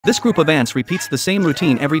This group of ants repeats the same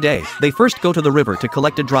routine every day. They first go to the river to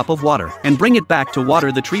collect a drop of water and bring it back to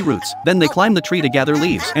water the tree roots. Then they climb the tree to gather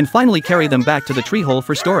leaves and finally carry them back to the tree hole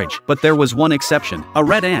for storage. But there was one exception. A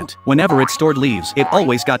red ant. Whenever it stored leaves, it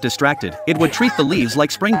always got distracted. It would treat the leaves like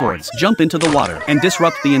springboards, jump into the water, and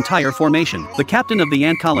disrupt the entire formation. The captain of the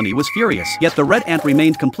ant colony was furious, yet the red ant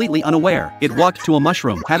remained completely unaware. It walked to a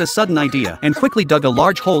mushroom, had a sudden idea, and quickly dug a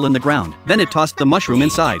large hole in the ground. Then it tossed the mushroom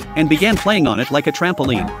inside and began playing on it like a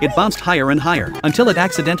trampoline. It bounced higher and higher until it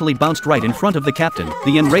accidentally bounced right in front of the captain.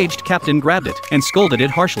 The enraged captain grabbed it and scolded it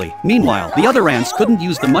harshly. Meanwhile, the other ants couldn't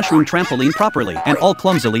use the mushroom trampoline properly and all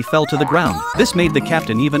clumsily fell to the ground. This made the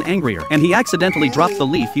captain even angrier, and he accidentally dropped the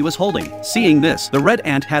leaf he was holding. Seeing this, the red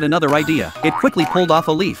ant had another idea. It quickly pulled off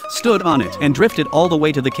a leaf, stood on it, and drifted all the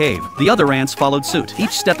way to the cave. The other ants followed suit,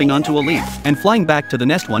 each stepping onto a leaf and flying back to the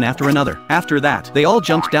nest one after another. After that, they all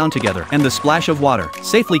jumped down together, and the splash of water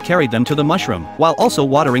safely carried them to the mushroom, while also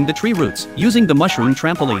watering the tree roots. Using the mushroom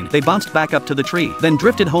trampoline, they bounced back up to the tree, then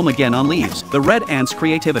drifted home again on leaves. The red ants'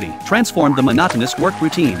 creativity transformed the monotonous work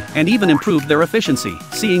routine and even improved their efficiency.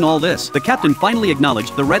 Seeing all this, the captain finally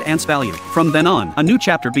acknowledged the red ants' value. From then on, a new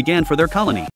chapter began for their colony.